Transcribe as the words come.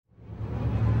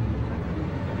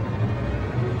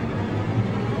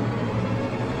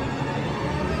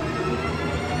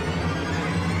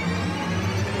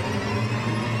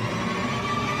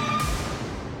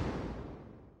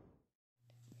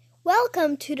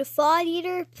Welcome to the Fod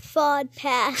Eater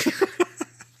Fodcast.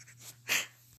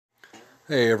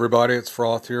 Hey everybody, it's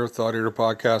Froth here, Thought Eater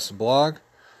Podcast and Blog.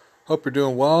 Hope you're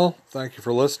doing well. Thank you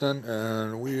for listening,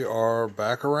 and we are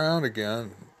back around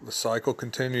again. The cycle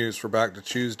continues for Back to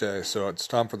Tuesday, so it's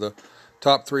time for the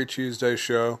Top 3 Tuesday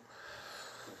show.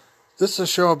 This is a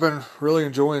show I've been really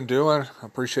enjoying doing. I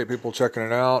appreciate people checking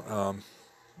it out.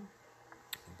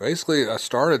 Basically, I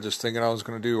started just thinking I was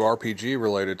going to do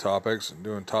RPG-related topics and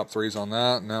doing top 3s on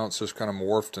that. Now it's just kind of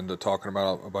morphed into talking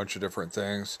about a bunch of different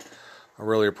things. I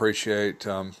really appreciate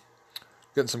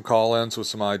getting some call-ins with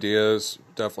some ideas.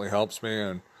 Definitely helps me.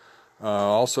 And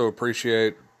also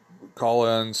appreciate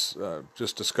call-ins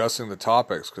just discussing the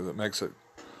topics because it makes it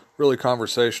really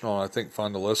conversational and I think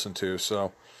fun to listen to.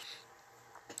 So,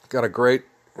 got a great,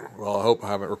 well, I hope I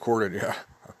haven't recorded yet.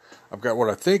 I've got what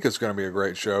I think is going to be a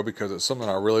great show because it's something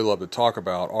I really love to talk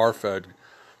about. RFED,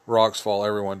 Rocks Fall,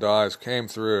 Everyone Dies, came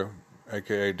through,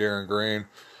 a.k.a. Darren Green,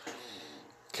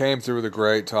 came through with a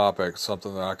great topic,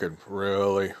 something that I could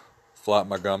really flap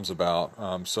my gums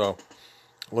about. So,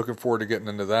 looking forward to getting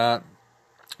into that.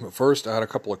 But first, I had a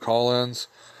couple of call-ins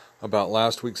about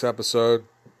last week's episode,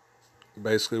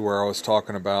 basically where I was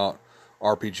talking about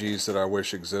RPGs that I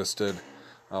wish existed.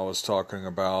 I was talking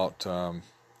about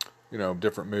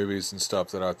different movies and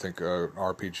stuff that I think an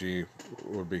RPG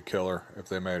would be killer if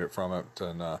they made it from it.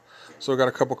 And so I got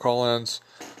a couple call-ins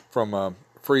from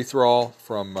Free Thrall,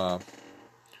 from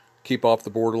Keep Off the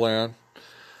Borderland,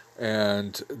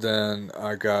 and then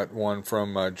I got one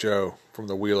from Joe from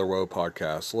the Wheeler Woe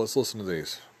podcast. So let's listen to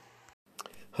these.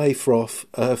 Hey Froth,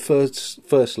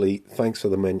 firstly, thanks for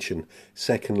the mention.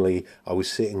 Secondly, I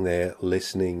was sitting there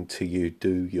listening to you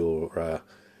do your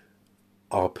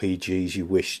RPGs you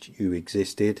wished you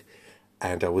existed,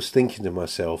 and I was thinking to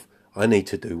myself, I need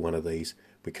to do one of these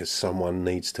because someone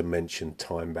needs to mention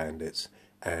Time Bandits,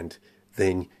 and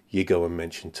then you go and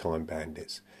mention Time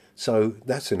Bandits. So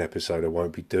that's an episode I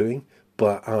won't be doing,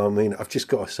 but I've just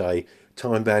got to say,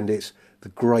 Time Bandits, the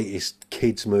greatest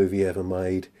kids movie ever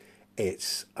made.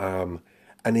 It's something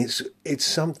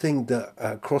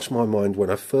that crossed my mind when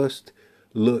I first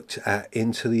looked at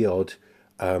Into the Odd,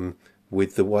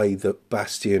 with the way that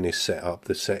Bastion is set up,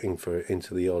 the setting for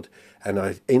Into the Odd, and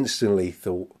I instantly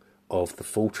thought of the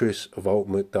Fortress of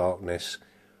Ultimate Darkness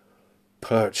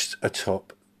perched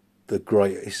atop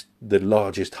the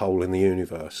largest hole in the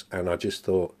universe, and I just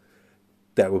thought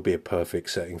that would be a perfect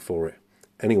setting for it.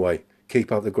 Anyway,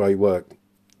 keep up the great work.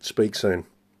 Speak soon.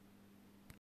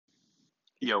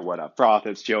 Yo, what up, Froth?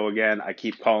 It's Joe again. I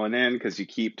keep calling in because you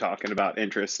keep talking about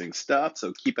interesting stuff,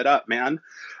 so keep it up, man.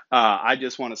 I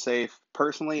just want to say,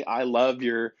 personally, I love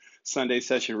your Sunday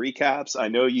session recaps. I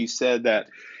know you said that,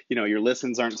 your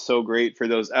listens aren't so great for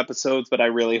those episodes, but I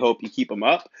really hope you keep them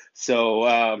up.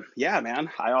 So, yeah, man.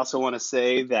 I also want to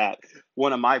say that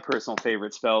one of my personal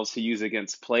favorite spells to use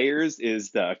against players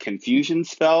is the confusion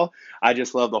spell. I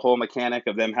just love the whole mechanic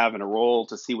of them having a roll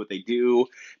to see what they do.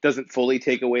 Doesn't fully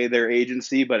take away their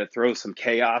agency, but it throws some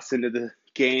chaos into the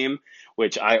game,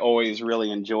 which I always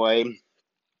really enjoy.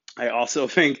 I also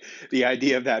think the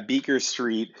idea of that Beaker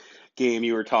Street game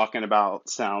you were talking about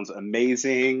sounds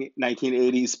amazing.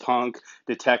 1980s punk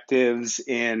detectives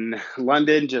in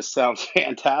London just sounds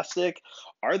fantastic.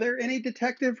 Are there any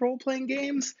detective role-playing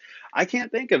games? I can't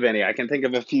think of any. I can think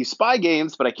of a few spy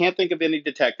games, but I can't think of any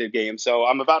detective games. So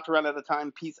I'm about to run out of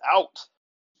time. Peace out.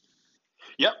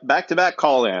 Yep, back-to-back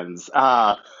call-ins.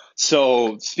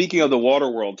 So speaking of the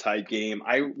Waterworld type game,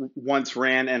 I once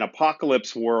ran an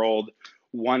Apocalypse World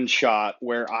one shot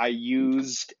where I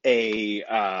used a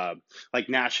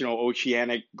National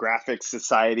Oceanic Graphics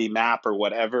Society map or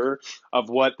whatever of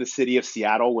what the city of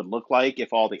Seattle would look like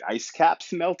if all the ice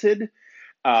caps melted.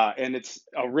 And it's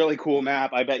a really cool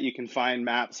map. I bet you can find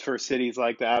maps for cities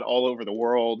like that all over the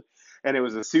world. And it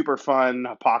was a super fun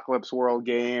Apocalypse World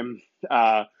game.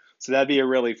 So that'd be a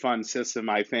really fun system,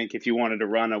 I think, if you wanted to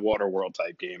run a Waterworld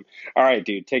type game. All right,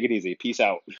 dude, take it easy. Peace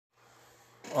out.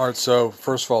 All right, so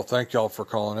first of all, thank y'all for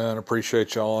calling in.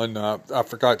 Appreciate y'all. And I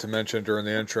forgot to mention during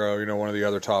the intro, one of the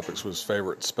other topics was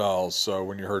favorite spells. So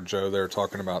when you heard Joe there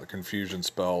talking about the confusion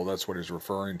spell, that's what he's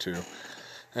referring to.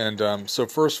 And so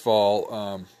first of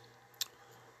all,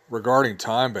 regarding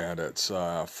Time Bandits,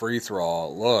 Free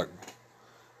Thrall, look,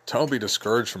 don't be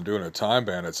discouraged from doing a Time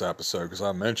Bandits episode because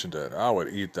I mentioned it. I would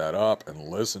eat that up and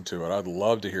listen to it. I'd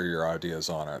love to hear your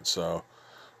ideas on it. So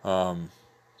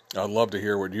I'd love to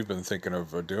hear what you've been thinking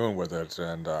of doing with it,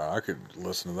 and I could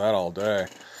listen to that all day.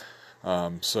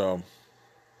 And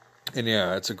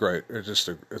yeah, it's a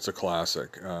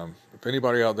classic. If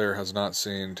anybody out there has not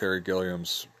seen Terry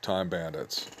Gilliam's Time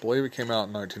Bandits, I believe it came out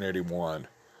in 1981,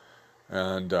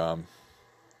 and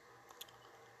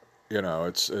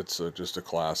just a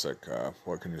classic.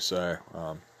 What can you say?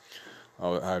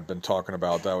 I had been talking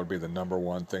about that would be the number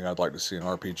one thing I'd like to see an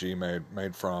RPG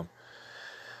made from.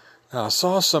 Now, I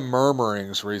saw some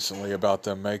murmurings recently about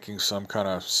them making some kind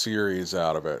of series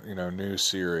out of it, new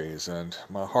series, and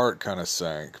my heart kind of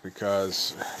sank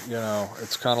because,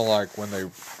 it's kind of like when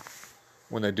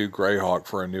they do Greyhawk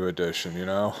for a new edition,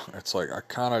 it's like I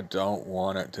kind of don't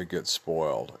want it to get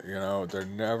spoiled. They're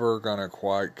never going to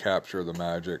quite capture the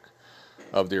magic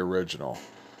of the original.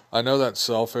 I know that's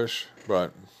selfish,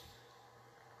 but,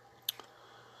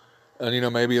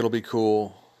 and maybe it'll be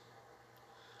cool.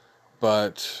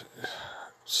 But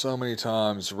so many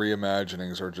times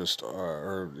reimaginings are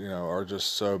just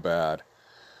so bad.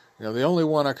 The only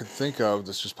one I could think of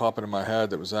that's just popping in my head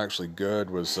that was actually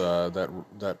good was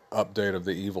that update of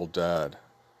The Evil Dead.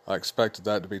 I expected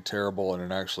that to be terrible, and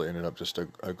it actually ended up just a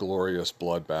glorious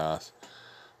bloodbath.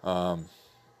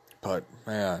 But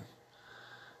man,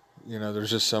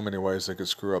 there's just so many ways they could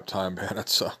screw up Time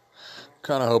Bandits. So,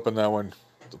 kind of hoping that one.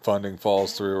 The funding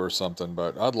falls through or something,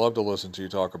 but I'd love to listen to you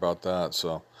talk about that.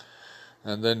 So,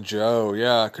 and then Joe,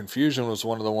 yeah, Confusion was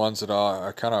one of the ones that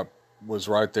I kind of was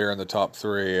right there in the top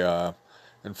 3.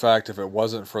 In fact, if it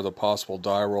wasn't for the possible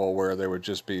die roll where they would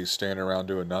just be standing around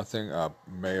doing nothing, I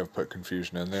may have put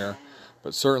Confusion in there.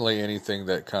 But certainly anything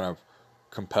that kind of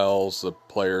compels the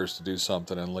players to do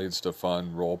something and leads to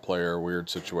fun role play or weird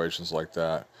situations like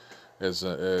that is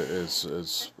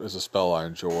a spell I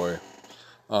enjoy.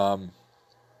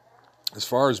 As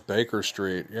far as Baker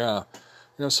Street, yeah,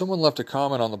 someone left a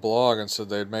comment on the blog and said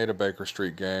they had made a Baker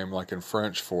Street game like in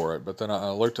French for it, but then I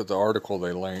looked at the article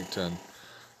they linked and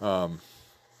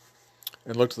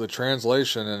looked at the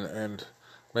translation and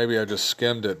maybe I just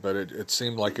skimmed it, but it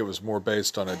seemed like it was more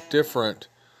based on a different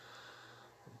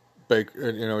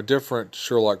a different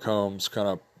Sherlock Holmes kind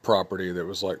of property that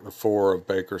was like the 4 of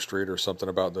Baker Street or something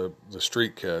about the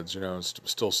street kids,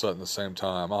 still set in the same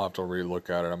time. I'll have to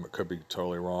re-look at it. It could be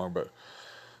totally wrong,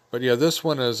 but yeah, this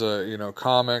one is a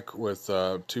comic with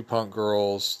 2 punk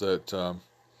girls that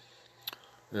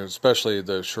especially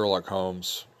the Sherlock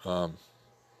Holmes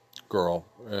girl,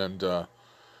 and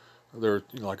there,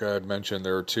 like I had mentioned,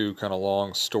 there are 2 kind of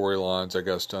long storylines, I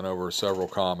guess, done over several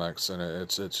comics, and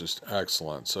it's just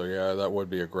excellent. So yeah, that would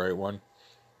be a great one.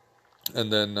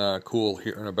 And then cool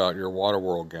hearing about your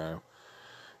Waterworld game.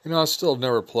 I still have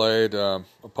never played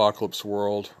Apocalypse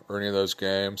World or any of those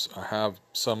games. I have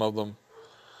some of them,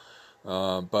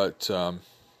 but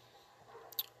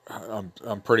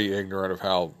I'm pretty ignorant of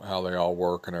how they all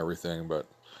work and everything. But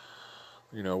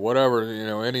whatever,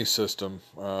 any system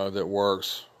that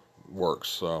works.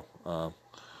 So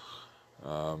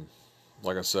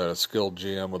like I said, a skilled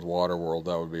GM with Waterworld,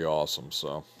 that would be awesome.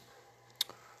 So.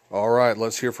 All right,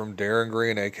 let's hear from Darren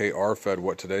Green, a.k.a. RFed,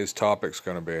 what today's topic's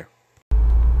going to be.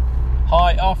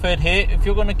 Hi, RFed here. If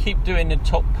you're going to keep doing the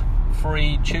top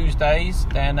 3 Tuesdays,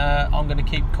 then I'm going to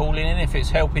keep calling in. If it's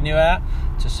helping you out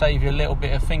to save you a little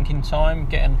bit of thinking time,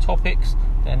 getting topics,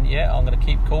 then yeah, I'm going to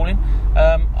keep calling.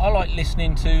 I like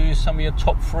listening to some of your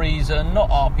top 3s that are not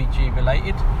RPG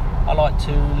related. I like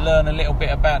to learn a little bit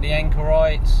about the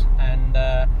anchorites and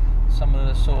some of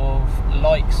the sort of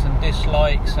likes and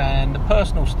dislikes and the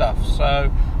personal stuff.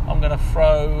 So I'm going to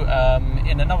throw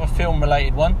in another film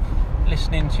related one,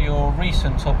 listening to your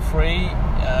recent top 3,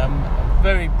 a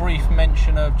very brief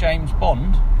mention of James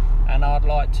Bond, and I'd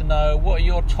like to know, what are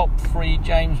your top 3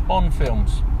 James Bond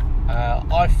films?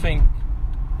 I think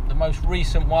the most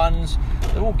recent ones,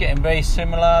 they're all getting very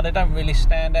similar. They don't really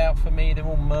stand out for me. They're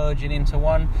all merging into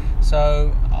one.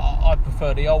 So I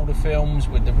prefer the older films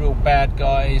with the real bad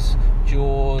guys,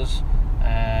 Jaws,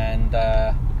 and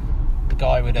the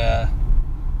guy with the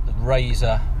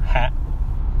razor hat.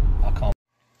 I can't.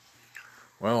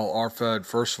 Well, RFed,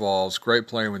 first of all, it was great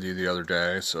playing with you the other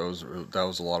day, so that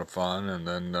was a lot of fun. And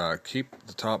then keep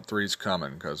the top 3s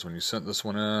coming, because when you sent this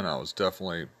one in, I was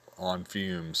definitely on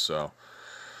fumes, so...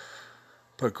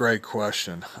 But great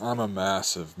question. I'm a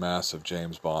massive, massive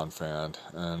James Bond fan,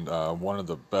 and one of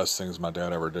the best things my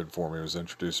dad ever did for me was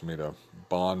introducing me to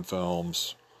Bond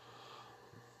films,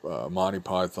 Monty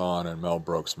Python, and Mel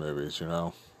Brooks movies,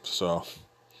 So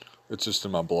it's just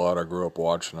in my blood. I grew up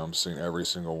watching them, seen every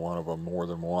single one of them more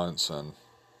than once, and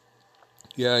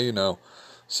yeah,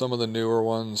 some of the newer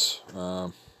ones,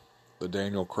 the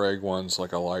Daniel Craig ones,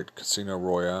 like I liked Casino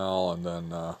Royale, and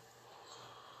then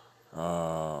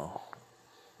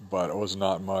but it was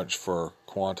not much for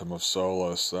Quantum of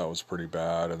Solace. That was pretty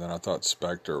bad. And then I thought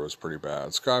Spectre was pretty bad.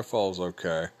 Skyfall was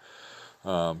okay,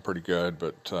 pretty good,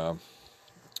 but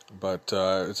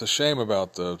it's a shame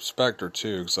about the Spectre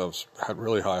too, because I had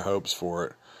really high hopes for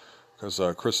it,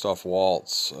 because Christoph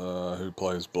Waltz, who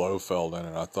plays Blofeld in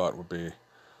it, I thought would be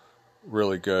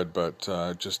really good, but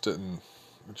it just didn't.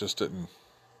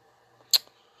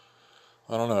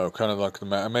 I don't know, kind of like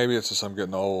maybe it's just I'm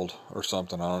getting old or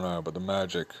something, I don't know, but the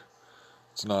magic,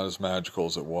 it's not as magical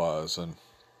as it was, and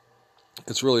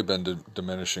it's really been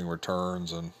diminishing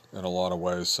returns and in a lot of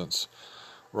ways since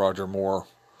Roger Moore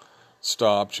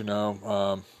stopped, you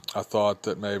know. I thought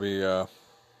that maybe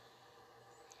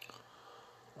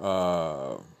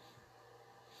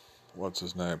what's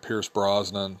his name, Pierce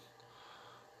Brosnan,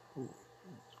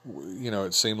 you know,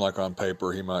 it seemed like on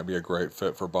paper he might be a great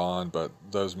fit for Bond, but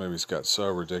those movies got so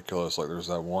ridiculous. Like there's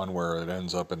that one where it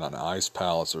ends up in an ice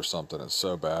palace or something. It's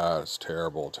so bad. It's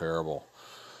terrible.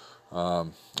 I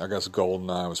guess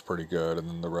GoldenEye was pretty good, and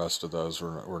then the rest of those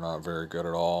were not very good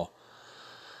at all.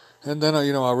 And then,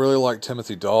 you know, I really like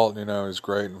Timothy Dalton. You know, he's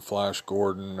great in Flash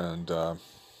Gordon, and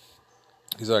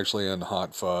he's actually in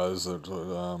Hot Fuzz that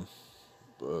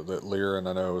Lear and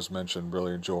I know was mentioned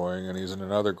really enjoying, and he's in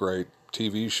another great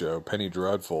TV show, Penny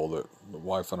Dreadful, that the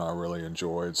wife and I really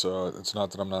enjoyed. So it's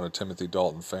not that I'm not a Timothy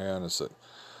Dalton fan, it's that,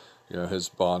 you know, his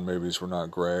Bond movies were not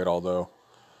great, although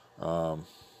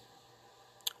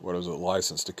what is it,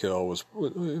 License to Kill was,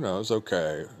 you know, it was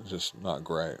okay, just not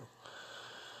great.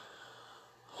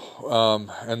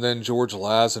 And then George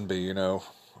Lazenby, you know,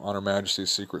 On Her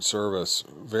Majesty's Secret Service.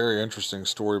 Very interesting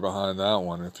story behind that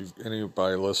one. If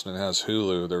anybody listening has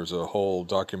Hulu, there's a whole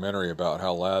documentary about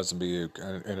how Lazenby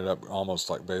ended up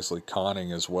almost like basically conning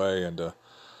his way into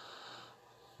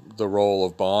the role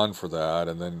of Bond for that,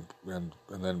 and then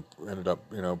ended up,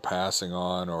 you know, passing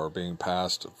on or being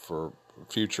passed for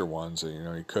future ones. You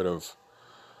know, he could have,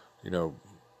 you know.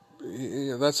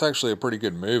 That's actually a pretty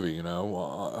good movie, you know.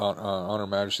 On Her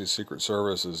Majesty's Secret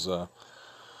Service is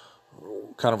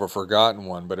kind of a forgotten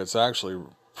one, but it's actually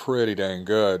pretty dang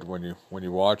good when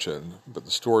you watch it. But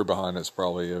the story behind it's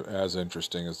probably as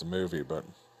interesting as the movie. But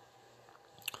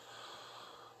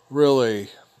really,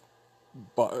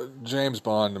 James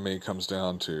Bond to me comes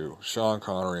down to Sean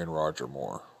Connery and Roger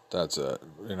Moore. That's it.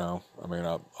 You know, I mean,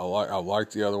 I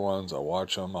like the other ones. I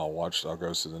watch them. I'll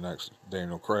go see the next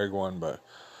Daniel Craig one, but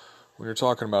when you're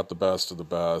talking about the best of the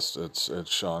best, it's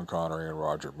Sean Connery and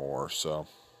Roger Moore. So,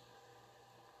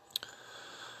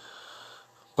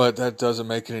 but that doesn't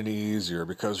make it any easier,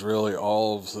 because really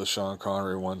all of the Sean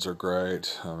Connery ones are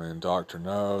great. I mean, Dr.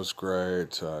 No's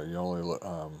great. You only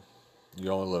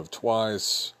live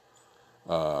twice.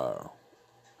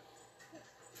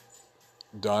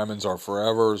 Diamonds Are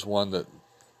Forever is one that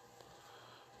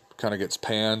kind of gets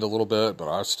panned a little bit, but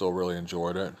I still really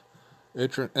enjoyed it.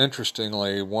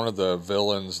 Interestingly, one of the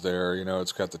villains there, you know,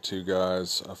 it's got the two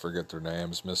guys, I forget their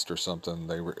names, Mr. something,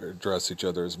 they address each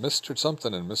other as Mr.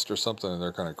 something and Mr. something, and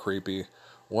they're kind of creepy.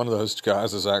 One of those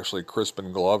guys is actually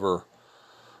Crispin Glover,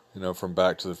 you know, from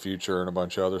Back to the Future and a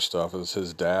bunch of other stuff, is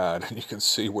his dad, and you can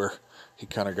see where he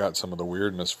kind of got some of the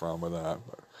weirdness from with that.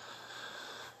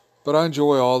 But I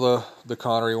enjoy all the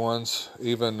Connery ones,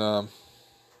 even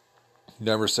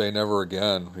Never Say Never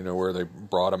Again, you know, where they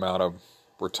brought him out of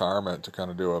retirement to kind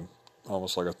of do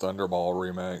almost like a Thunderball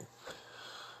remake,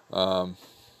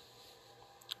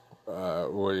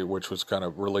 which was kind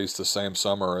of released the same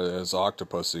summer as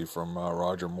Octopussy from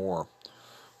Roger Moore.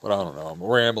 But I don't know, I'm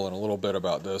rambling a little bit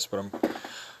about this, but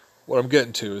what I'm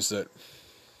getting to is that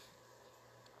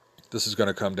this is going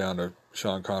to come down to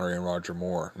Sean Connery and Roger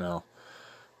Moore. Now,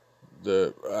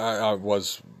 I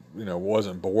was, you know,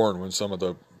 wasn't born when some of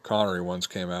the Connery ones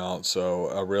came out, so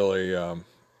I really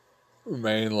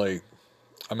mainly,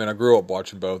 I mean, I grew up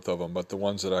watching both of them, but the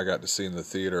ones that I got to see in the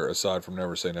theater, aside from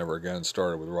Never Say Never Again,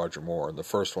 started with Roger Moore. And the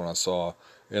first one I saw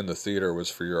in the theater was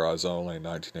For Your Eyes Only in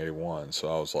 1981, so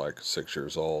I was like 6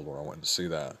 years old when I went to see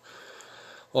that.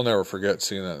 I'll never forget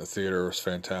seeing that in the theater. It was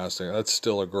fantastic. That's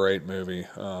still a great movie.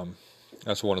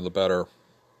 That's one of the better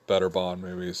Bond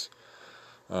movies.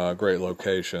 Great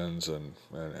locations and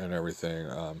everything.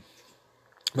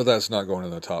 But that's not going in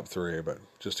the top three, but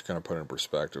just to kind of put it in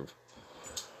perspective.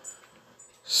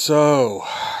 So,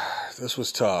 this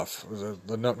was tough.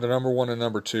 The number one and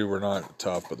number two were not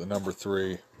tough, but the number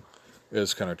three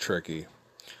is kind of tricky.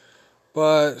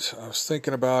 But I was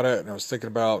thinking about it, and I was thinking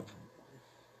about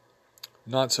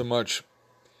not so much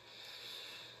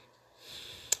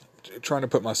trying to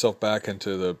put myself back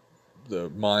into the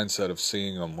mindset of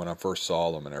seeing them when I first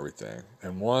saw them and everything.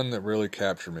 And one that really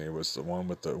captured me was the one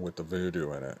with the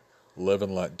voodoo in it, Live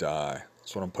and Let Die.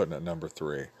 That's what I'm putting at number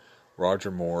three.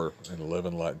 Roger Moore in Live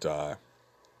and Let Die.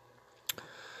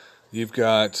 You've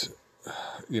got,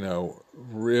 you know,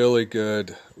 really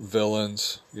good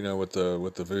villains, you know, with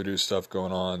the voodoo stuff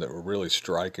going on that were really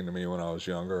striking to me when I was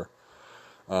younger.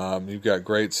 You've got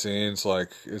great scenes,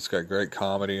 like it's got great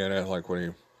comedy in it, like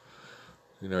when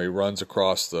he runs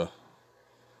across the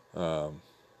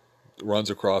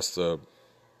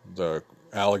the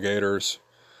alligators,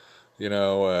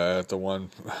 at the one,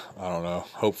 I don't know,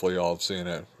 hopefully y'all have seen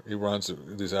it. He runs,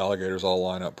 these alligators all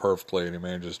line up perfectly, and he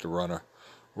manages to run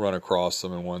across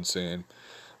them in one scene.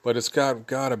 But it's got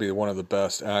to be one of the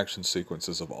best action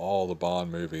sequences of all the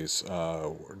Bond movies,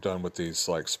 done with these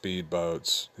like speed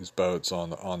boats, these boats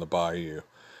on the bayou,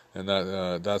 and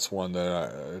that's one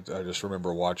that I just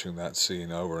remember watching that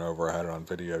scene over and over. I had it on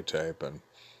videotape, and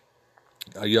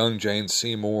a young Jane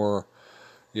Seymour,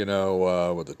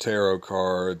 with the tarot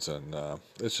cards, and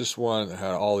it's just one that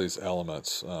had all these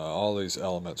elements. All these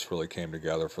elements really came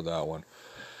together for that one.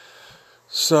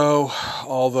 So,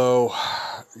 although,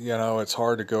 it's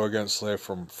hard to go against, say,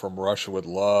 from Russia with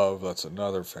Love. That's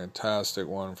another fantastic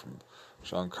one from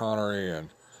Sean Connery, and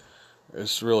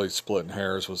it's really splitting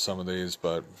hairs with some of these,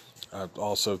 but I've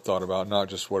also thought about not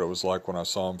just what it was like when I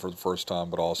saw him for the first time,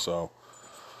 but also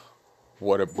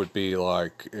what it would be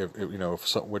like if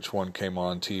which one came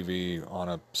on TV on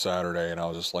a Saturday and I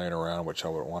was just laying around, which I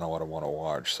would want to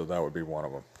watch. So that would be one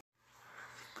of them.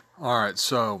 All right,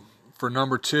 so for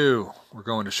number 2, we're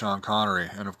going to Sean Connery,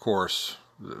 and of course,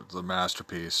 the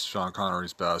masterpiece, Sean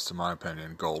Connery's best, in my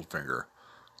opinion, Goldfinger.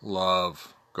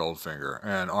 Love Goldfinger.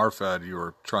 And Arfed, you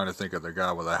were trying to think of the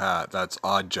guy with a hat. That's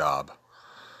Odd Job.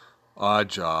 Odd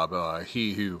Job.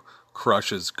 He who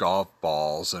crushes golf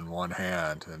balls in one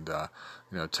hand and,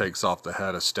 takes off the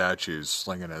head of statues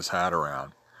slinging his hat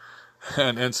around.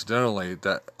 And incidentally,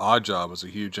 that Odd Job was a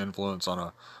huge influence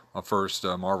on my first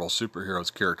Marvel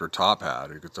superheroes character, Top Hat,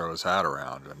 who could throw his hat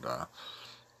around. And,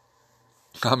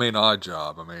 Odd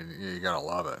Job, you gotta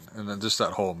love it. And then just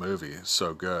that whole movie is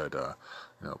so good.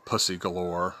 Pussy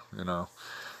galore, the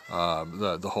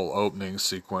whole opening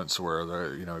sequence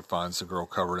where he finds the girl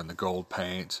covered in the gold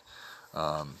paint.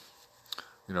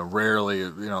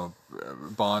 Rarely,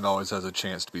 Bond always has a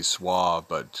chance to be suave,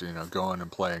 but going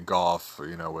and playing golf,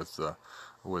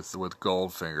 with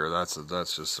Goldfinger,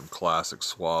 that's just some classic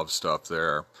suave stuff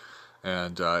there.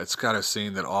 And it's got a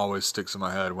scene that always sticks in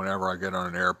my head whenever I get on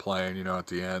an airplane. At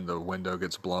the end, the window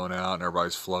gets blown out and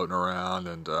everybody's floating around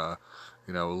and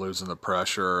losing the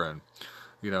pressure, and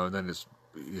and then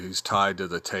he's tied to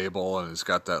the table and he's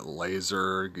got that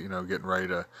laser, getting ready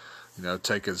to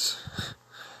take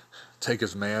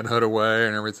his manhood away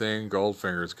and everything.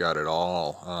 Goldfinger's got it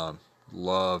all.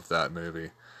 Love that movie.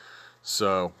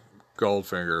 So,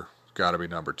 Goldfinger, got to be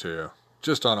number 2.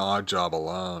 Just on Odd Job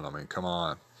alone, come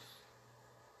on.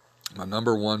 My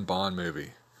number 1 Bond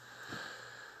movie.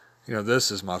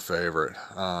 This is my favorite.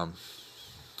 And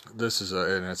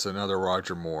it's another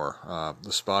Roger Moore.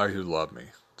 The Spy Who Loved Me.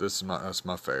 That's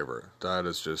my favorite. That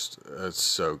is it's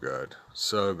so good.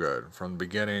 So good. From the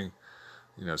beginning,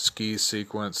 ski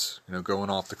sequence, going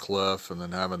off the cliff and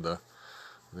then having the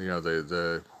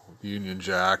Union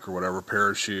Jack or whatever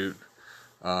parachute,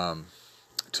 to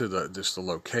the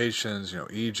locations,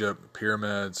 Egypt,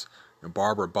 pyramids,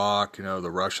 Barbara Bach,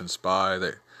 the Russian spy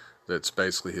that's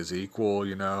basically his equal,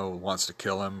 wants to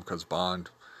kill him because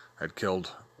Bond had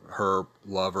killed her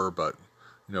lover, but,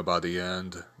 by the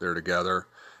end, they're together.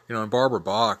 And Barbara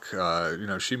Bach,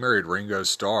 she married Ringo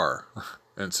Starr,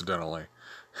 incidentally.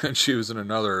 And she was in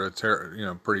another,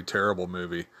 pretty terrible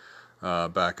movie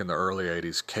back in the early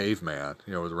 80s, Caveman,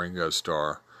 with Ringo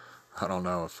Starr. I don't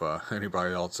know if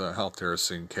anybody else out there has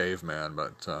seen Caveman,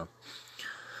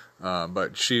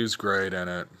 but she was great in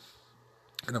it.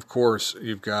 And of course,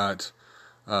 you've got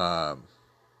Stormberg.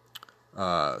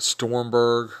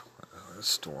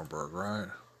 Stormberg, right?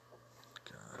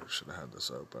 God, I should have had this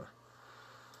open.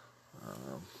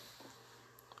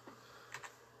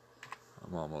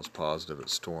 I'm almost positive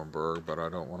it's Stormberg, but I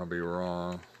don't want to be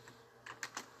wrong.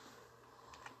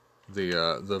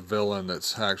 The villain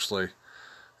that's actually,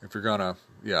 if you're gonna,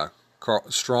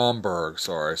 Stromberg,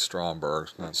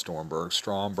 not Stormberg,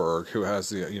 Stromberg, who has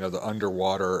the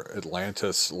underwater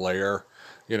Atlantis lair,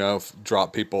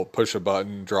 drop people, push a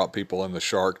button, drop people in the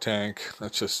shark tank.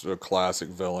 That's just a classic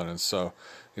villain, and so,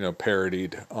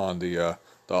 parodied on the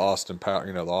Austin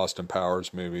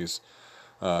Powers movies,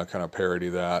 kind of parody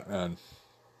that, and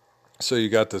so you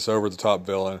got this over-the-top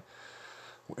villain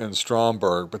in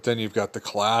Stromberg, but then you've got the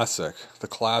classic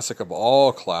of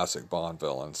all classic Bond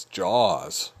villains,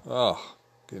 Jaws. Oh,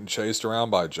 getting chased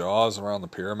around by Jaws around the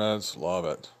pyramids. Love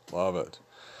it.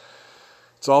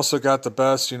 It's also got the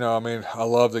best, I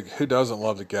love who doesn't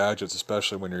love the gadgets,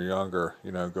 especially when you're younger,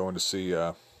 going to see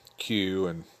Q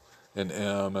and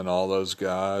M and all those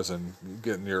guys and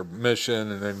getting your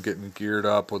mission and then getting geared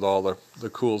up with all the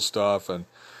cool stuff. And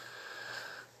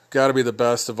got to be the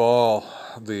best of all.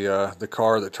 The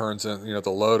car that turns in, the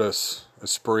Lotus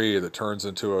Esprit that turns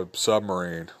into a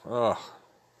submarine. Oh,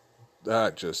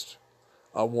 that just,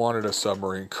 I wanted a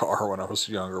submarine car when I was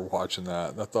younger watching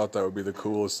that. I thought that would be the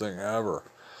coolest thing ever.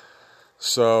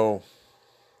 So,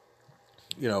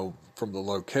 from the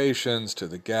locations to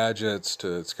the gadgets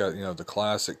to, it's got, the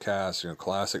classic cast,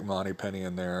 classic Monty Penny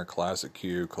in there, classic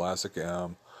Q, classic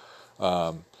M,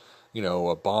 a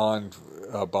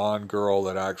Bond girl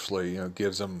that actually,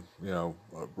 gives him, a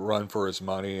run for his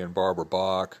money, and Barbara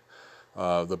Bach,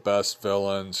 the best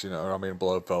villains,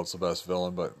 Blofeld's the best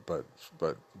villain, but,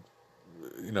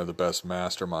 the best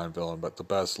mastermind villain, but the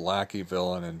best lackey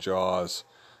villain in Jaws.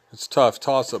 It's tough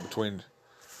toss up between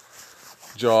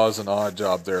Jaws and Odd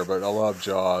Job there, but I love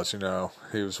Jaws. He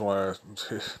was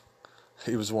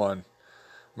one.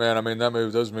 Man,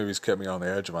 those movies kept me on the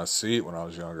edge of my seat when I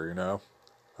was younger.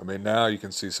 Now you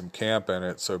can see some camp in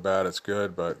it, so bad it's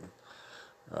good, but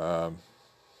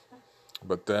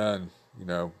then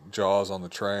Jaws on the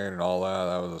train and all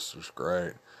that was just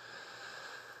great.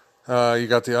 You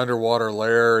got the underwater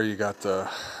lair.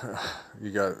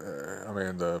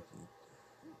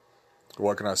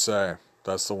 What can I say?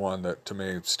 That's the one that to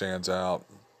me stands out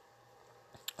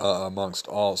amongst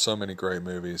so many great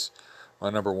movies. My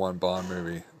number one Bond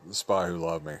movie, The Spy Who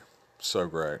Loved Me. So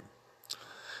great.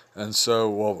 And so,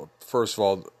 well, first of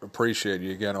all, appreciate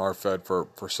you again, RFED, for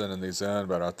sending these in,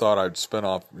 but I thought I'd spin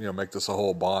off, make this a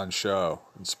whole Bond show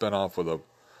and spin off with a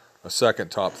second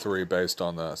top 3 based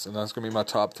on this. And that's going to be my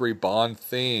top 3 Bond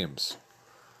themes.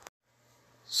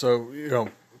 So,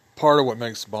 part of what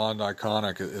makes Bond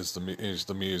iconic is the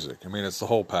music. It's the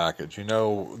whole package.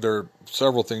 There are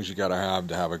several things you got to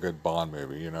have a good Bond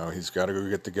movie. He's got to go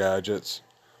get the gadgets.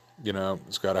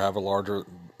 It's got to have a larger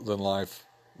than life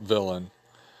villain,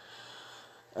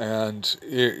 and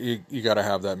you got to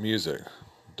have that music.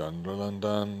 Dun dun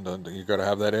dun dun. You got to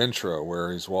have that intro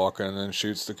where he's walking and then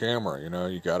shoots the camera.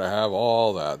 You got to have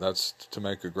all that. That's to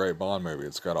make a great Bond movie.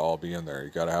 It's got to all be in there. You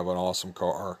got to have an awesome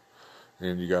car.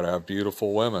 And you got to have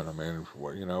beautiful women.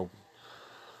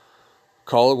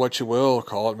 Call it what you will.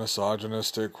 Call it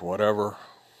misogynistic, whatever.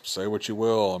 Say what you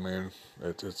will.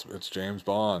 It's James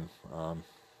Bond.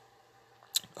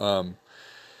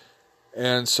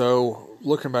 And so,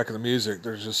 looking back at the music,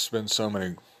 there's just been so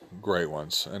many great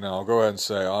ones. And I'll go ahead and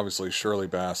say, obviously, Shirley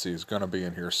Bassey is going to be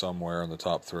in here somewhere in the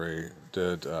top 3.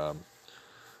 Did,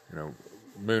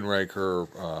 Moonraker,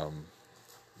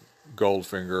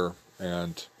 Goldfinger,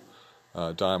 and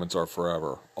Diamonds Are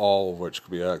Forever, all of which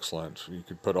could be excellent. You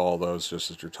could put all those just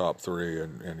as your top 3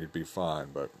 and you'd be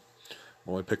fine, but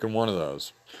I'm only picking one of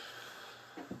those.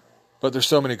 But there's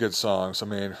so many good songs. From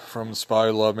The Spy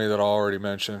Who Loved Me that I already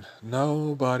mentioned,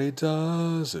 Nobody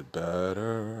Does It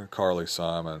Better, Carly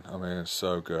Simon. It's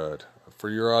so good. For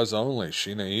Your Eyes Only,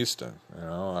 Sheena Easton.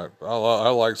 I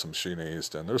like some Sheena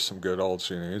Easton. There's some good old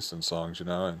Sheena Easton songs,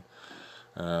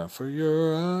 and For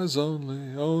Your Eyes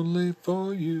Only, Only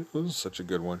For You. Such a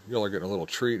good one. Y'all are getting a little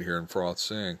treat here in Froth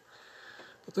Sing.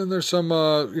 But then there's some,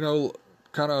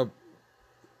 kind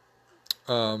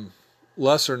of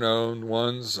lesser known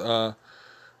ones.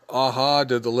 A-ha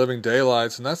did The Living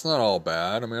Daylights, and that's not all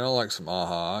bad. I like some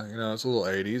A-ha. It's a little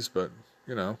 80s, but,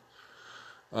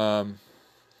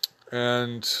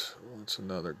 and what's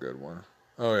another good one?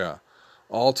 Oh, yeah.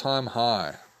 All Time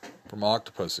High from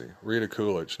Octopussy, Rita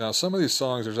Coolidge. Now, some of these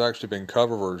songs, there's actually been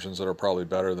cover versions that are probably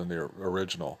better than the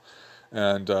original.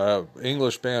 And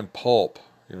English band Pulp,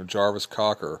 Jarvis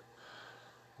Cocker,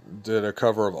 did a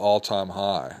cover of All Time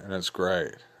High, and it's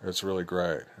great. It's really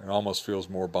great. It almost feels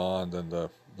more Bond than the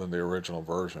original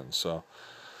version. So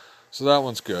that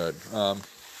one's good.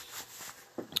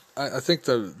 I think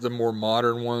the more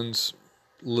modern ones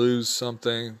lose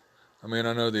something. I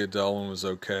know the Adele one was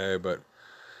okay, but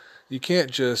you can't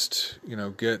just,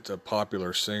 get a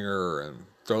popular singer and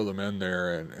throw them in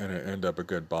there and it end up a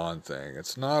good Bond thing.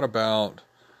 It's not about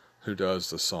who does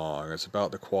the song. It's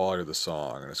about the quality of the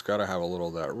song. And it's got to have a little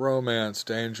of that romance,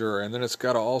 danger, and then it's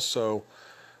got to also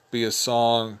be a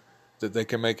song that they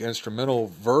can make instrumental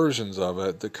versions of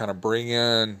it that kind of bring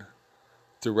in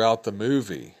throughout the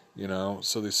movie,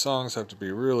 So these songs have to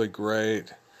be really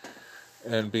great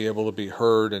and be able to be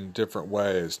heard in different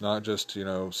ways, not just,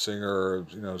 singer,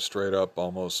 straight up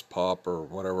almost pop or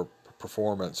whatever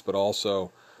performance, but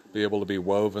also be able to be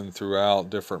woven throughout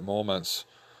different moments,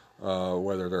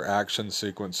 whether they're action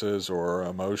sequences or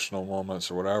emotional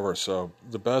moments or whatever. So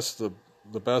the best of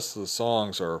the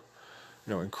songs are,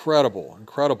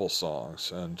 incredible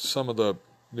songs. And some of the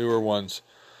newer ones,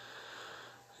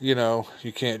 you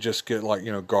can't just get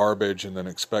garbage and then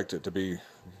expect it to be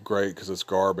great because it's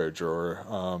garbage, or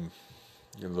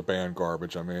the band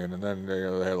Garbage, I mean. And then they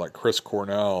had like Chris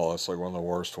Cornell. That's like one of the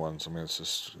worst ones. I mean, it's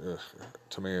just,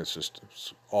 to me,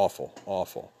 it's awful,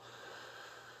 awful.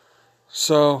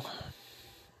 So,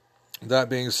 that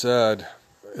being said,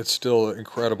 it's still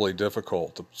incredibly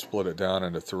difficult to split it down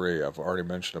into three. I've already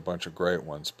mentioned a bunch of great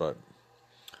ones, but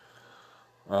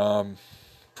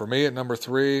for me at number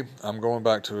 3, I'm going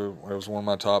back to, it was one of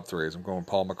my top 3s. I'm going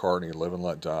Paul McCartney, Live and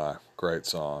Let Die. Great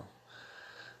song.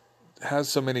 It has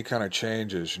so many kind of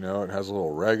changes, It has a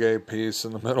little reggae piece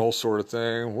in the middle sort of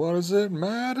thing. What does it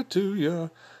matter to you?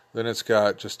 Then it's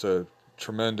got just a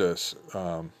tremendous,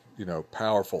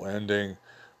 powerful ending,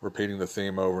 repeating the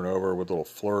theme over and over with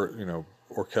little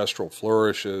orchestral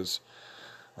flourishes.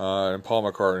 And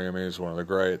Paul McCartney, I mean, is one of the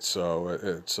greats. So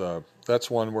it's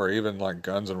that's one where even like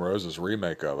Guns N' Roses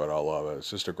remake of it, I love it. It's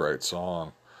just a great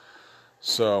song.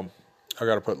 So I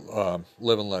got to put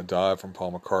 "Live and Let Die" from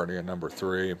Paul McCartney at number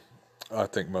 3. I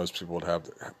think most people would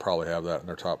probably have that in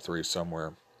their top 3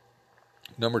 somewhere.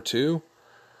 Number 2,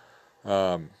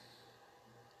 going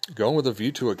with "A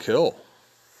View to a Kill"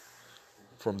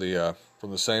 from the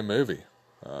same movie,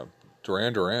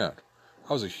 Duran Duran.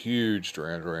 I was a huge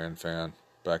Duran Duran fan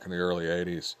back in the early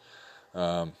 80s.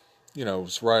 It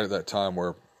was right at that time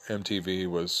where MTV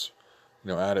was,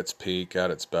 at its peak,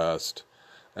 at its best,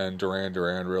 and Duran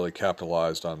Duran really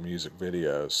capitalized on music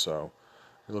videos. So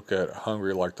you look at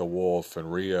Hungry Like the Wolf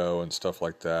and Rio and stuff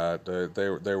like that.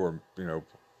 They were,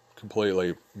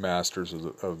 completely masters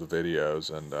of the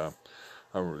videos, and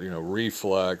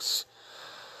Reflex,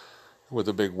 with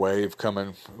a big wave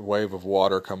of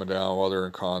water coming down while they're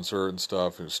in concert and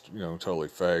stuff. It's, totally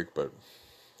fake, but,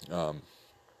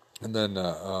 and then,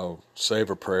 Save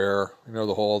a Prayer,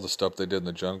 the stuff they did in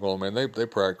the jungle. I mean, they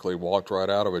practically walked right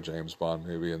out of a James Bond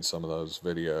movie in some of those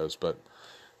videos, but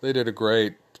they did a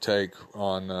great take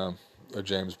on, a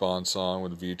James Bond song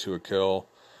with "A View to a Kill."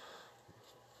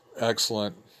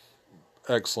 Excellent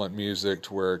music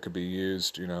to where it could be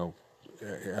used,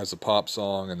 as a pop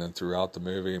song and then throughout the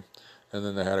movie. And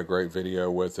then they had a great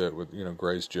video with it, with,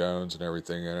 Grace Jones and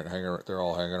everything in it. They're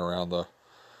all hanging around the,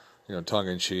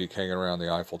 tongue-in-cheek, hanging around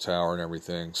the Eiffel Tower and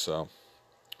everything. So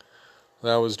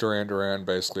that was Duran Duran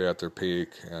basically at their peak.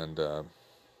 And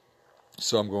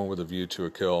so I'm going with "A View to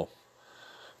a Kill"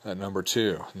 at number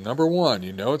 2. Number 1,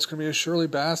 it's going to be a Shirley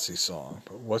Bassey song.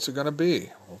 But what's it going to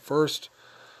be? Well, first,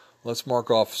 let's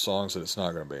mark off songs that it's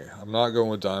not going to be. I'm not going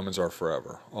with "Diamonds Are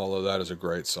Forever," although that is a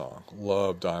great song.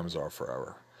 Love "Diamonds Are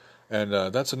Forever." And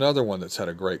that's another one that's had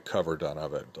a great cover done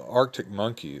of it. The Arctic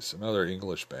Monkeys, another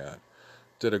English band,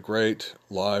 did a great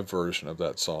live version of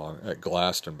that song at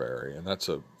Glastonbury. And that's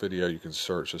a video you can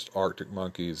search, just Arctic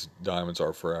Monkeys, "Diamonds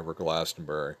Are Forever,"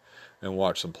 Glastonbury, and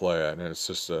watch them play it. And it's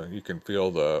just, you can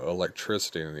feel the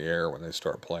electricity in the air when they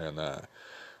start playing that.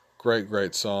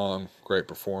 Great song, great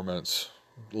performance.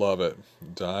 Love it.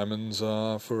 "Diamonds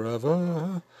Are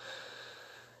Forever."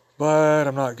 But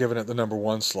I'm not giving it the number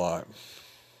 1 slot.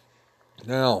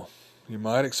 Now, you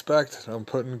might expect I'm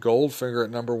putting Goldfinger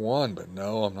at number 1, but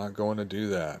no, I'm not going to do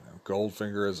that.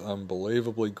 Goldfinger is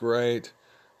unbelievably great.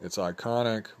 It's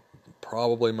iconic.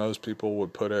 Probably most people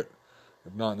would put it,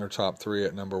 if not in their top 3,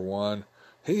 at number 1.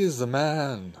 He's the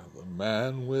man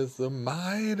with the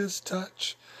Midas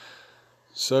touch.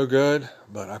 So good,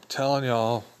 but I'm telling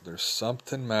y'all, there's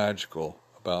something magical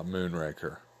about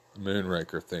Moonraker. The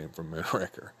Moonraker theme from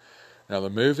Moonraker. Now,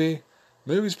 the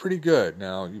movie's pretty good.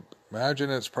 Now, you imagine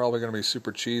it's probably going to be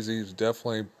super cheesy. It's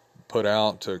definitely put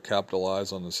out to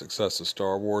capitalize on the success of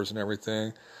Star Wars and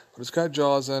everything. But it's got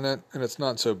Jaws in it, and it's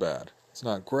not so bad. It's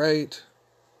not great,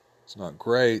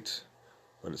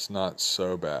 but it's not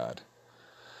so bad.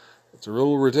 It's a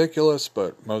little ridiculous,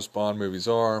 but most Bond movies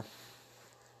are.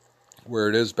 Where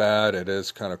it is bad, it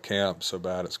is kind of camp, so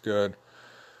bad it's good.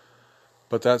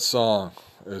 But that song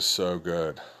is so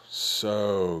good.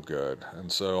 So good.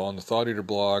 And so on the Thought Eater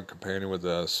blog, companion with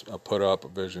this, I put up a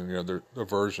vision,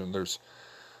 there's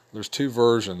 2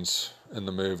 versions in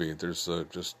the movie. There's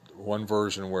just one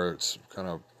version where it's kind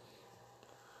of,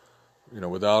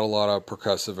 without a lot of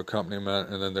percussive accompaniment,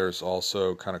 and then there's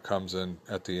also kind of comes in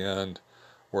at the end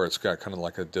where it's got kind of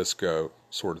like a disco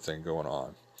sort of thing going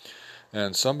on.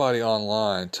 And somebody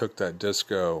online took that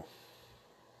disco-ish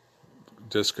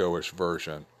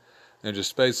version and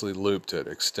just basically looped it,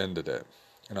 extended it.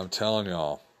 And I'm telling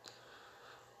y'all,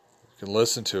 you can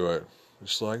listen to it.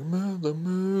 It's like, the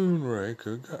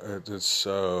Moonraker. It's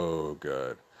so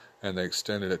good. And they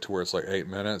extended it to where it's like 8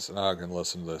 minutes, and I can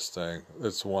listen to this thing.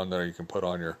 It's one that you can put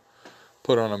on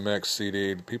a mix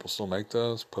CD. Do people still make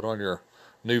those? Put on your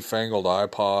newfangled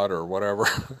iPod or whatever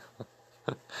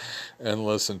and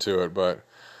listen to it. But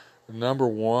number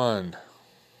 1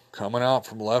 coming out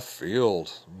from left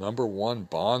field, number 1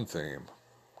 Bond theme.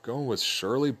 Going with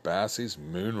Shirley Bassey's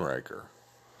Moonraker.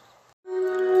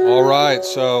 All right,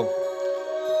 so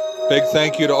big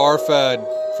thank you to RFED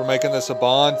for making this a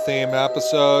Bond themed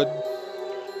episode.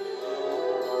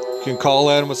 You can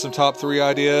call in with some top 3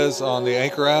 ideas on the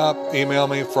Anchor app. Email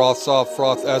me,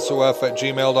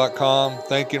 frothsoft@gmail.com.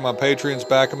 Thank you to my Patreons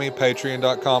backing me,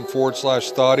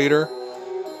 patreon.com/ThoughtEater.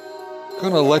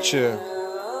 Going to let you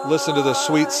listen to the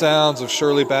sweet sounds of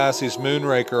Shirley Bassey's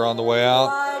Moonraker on the way out.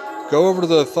 Go over to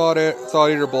the Thought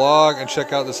Eater blog and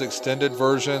check out this extended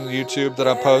version YouTube that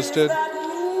I posted.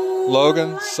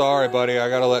 Logan, sorry buddy, I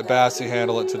got to let Bassey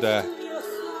handle it today.